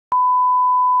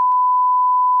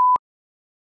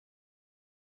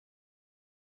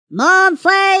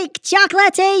Mornflake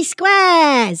chocolatey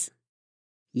squares!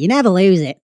 You never lose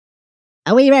it.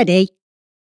 Are we ready?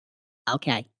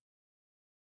 Okay.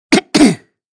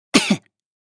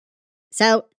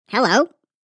 So, hello.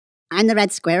 I'm the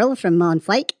red squirrel from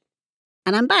Mornflake,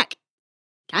 and I'm back.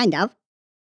 Kind of.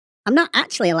 I'm not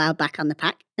actually allowed back on the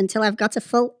pack until I've got a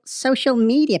full social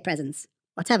media presence,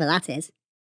 whatever that is.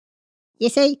 You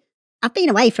see, I've been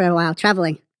away for a while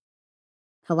travelling.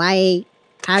 Hawaii,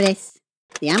 Paris,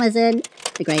 the Amazon,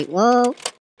 the Great Wall,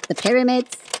 the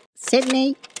Pyramids,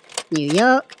 Sydney, New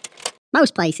York,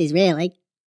 most places really.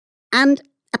 And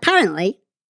apparently,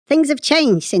 things have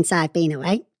changed since I've been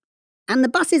away, and the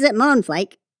bosses at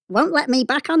Mornflake won't let me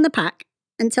back on the pack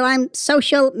until I'm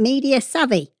social media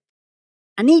savvy.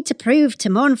 I need to prove to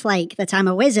Mornflake that I'm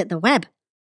a whiz at the web,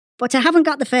 but I haven't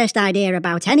got the first idea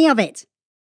about any of it.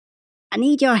 I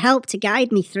need your help to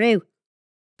guide me through.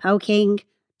 Poking,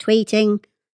 tweeting,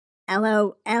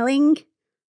 LOLing,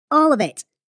 all of it.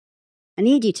 I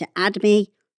need you to add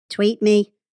me, tweet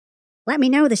me, let me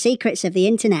know the secrets of the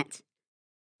internet.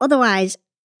 Otherwise,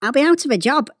 I'll be out of a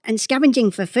job and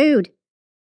scavenging for food.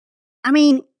 I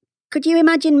mean, could you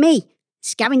imagine me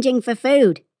scavenging for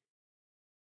food?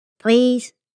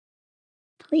 Please?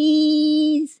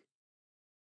 Please?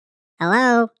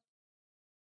 Hello?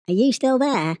 Are you still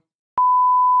there?